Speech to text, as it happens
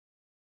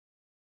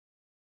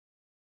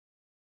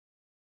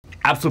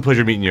Absolute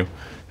pleasure meeting you.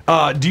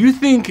 Do you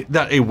think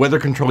that a weather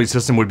controlling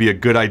system would be a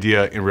good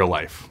idea in real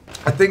life?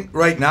 I think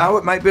right now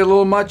it might be a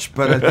little much,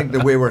 but I think the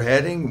way we're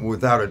heading,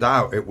 without a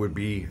doubt, it would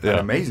be an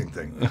amazing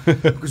thing.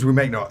 Because we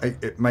might not,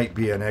 it might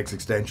be an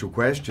existential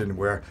question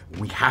where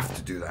we have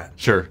to do that.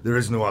 Sure. There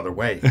is no other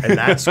way. And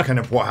that's kind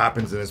of what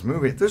happens in this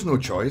movie. There's no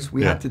choice.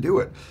 We had to do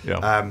it.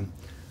 Yeah.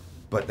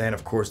 But then,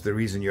 of course, the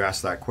reason you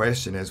ask that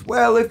question is,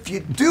 well, if you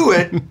do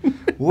it,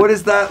 what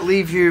does that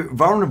leave you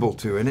vulnerable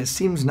to? And it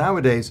seems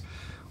nowadays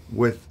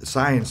with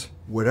science,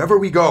 wherever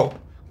we go,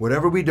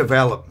 whatever we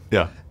develop,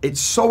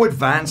 it's so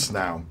advanced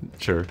now,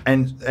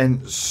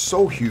 and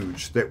so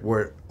huge that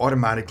we're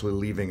automatically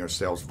leaving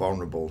ourselves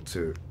vulnerable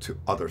to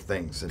other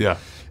things. And,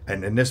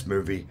 and in this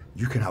movie,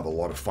 you can have a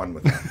lot of fun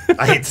with that.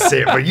 I hate to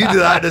say it, but you do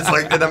that. It's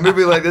like in a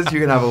movie like this, you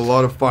can have a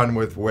lot of fun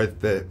with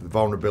the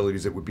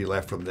vulnerabilities that would be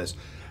left from this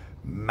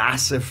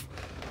massive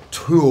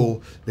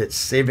tool that's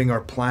saving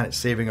our planet,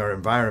 saving our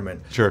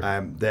environment.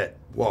 That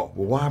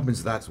what happens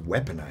if that's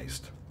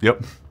weaponized?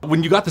 Yep.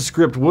 When you got the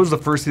script, what was the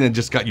first thing that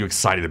just got you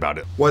excited about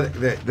it? Well,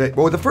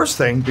 the first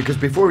thing, because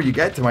before you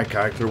get to my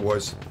character,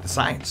 was the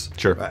science.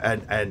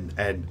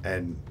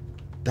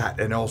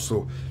 And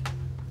also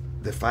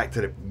the fact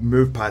that it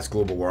moved past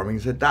global warming,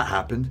 that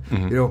happened,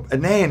 you know,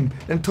 and then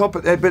on top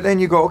of that, but then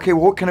you go, okay,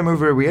 well, what kind of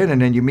movie are we in?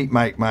 And then you meet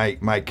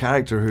my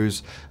character,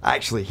 who's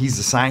actually, he's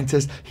a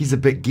scientist. He's a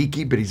bit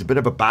geeky, but he's a bit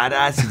of a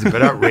badass. He's a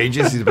bit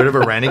outrageous. He's a bit of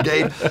a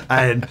renegade,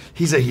 and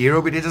he's a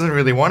hero, but he doesn't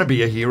really want to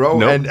be a hero.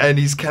 And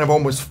he's kind of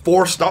almost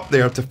forced up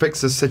there to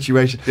fix this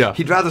situation.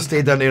 He'd rather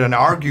stay down there and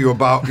argue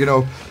about, you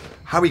know,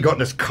 how he got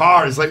in his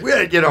car. It's like,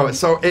 you know,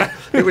 so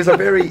it was a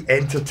very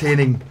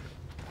entertaining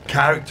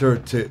character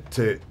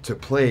to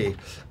play,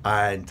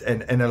 and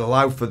it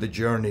allowed for the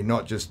journey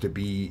not just to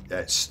be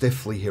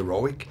stiffly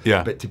heroic,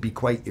 but to be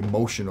quite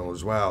emotional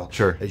as well.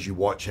 As you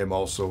watch him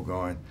also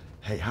going,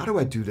 hey, how do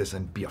I do this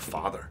and be a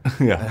father?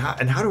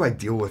 And how do I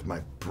deal with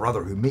my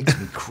brother who makes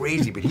me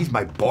crazy, but he's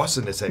my boss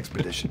in this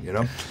expedition, you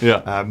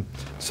know?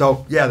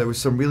 So yeah, there was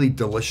some really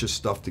delicious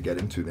stuff to get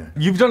into there.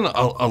 You've done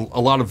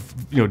a lot of,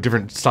 you know,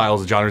 different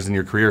styles, genres in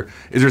your career.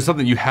 Is there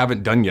something you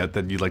haven't done yet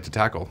that you'd like to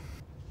tackle?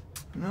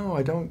 No,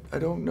 I don't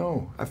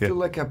know. I feel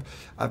like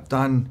I've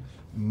done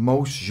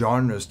most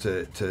genres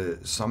to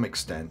some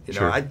extent. You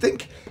know, I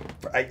think,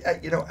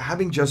 you know,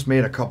 having just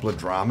made a couple of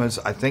dramas,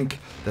 I think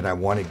that I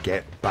want to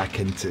get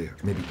back into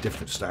maybe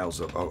different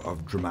styles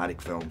of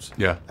dramatic films.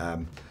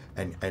 And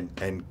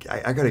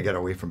I got to get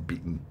away from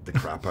beating the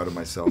crap out of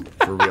myself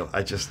for real.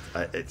 I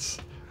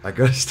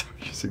got to start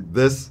using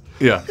this.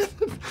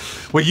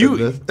 Well,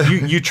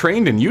 you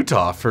trained in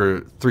Utah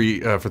for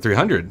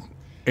 300.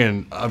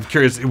 And I'm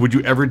curious, would you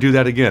ever do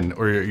that again?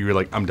 Or you were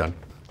like, I'm done?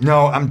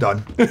 No, I'm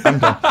done. I'm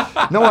done.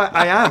 No,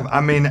 I am.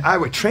 I mean, I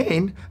would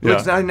train,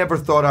 because I never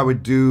thought I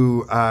would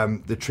do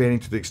the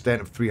training to the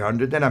extent of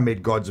 300. Then I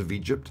made Gods of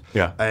Egypt.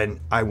 And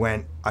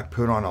I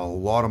put on a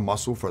lot of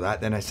muscle for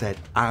that. Then I said,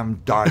 I'm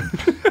done.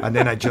 And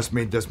then I just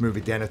made this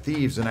movie, Den of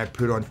Thieves, and I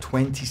put on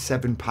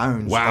 27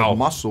 pounds of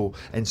muscle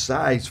and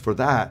size for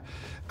that.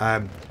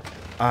 And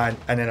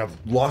then I've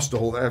lost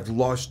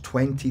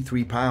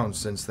 23 pounds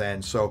since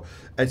then. So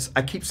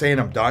I keep saying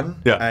I'm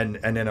done, and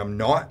then I'm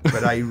not.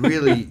 But I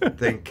really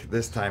think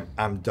this time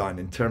I'm done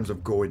in terms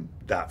of going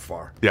that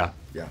far.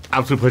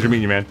 Absolute pleasure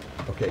meeting you, man.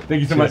 Okay.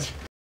 Thank you so much.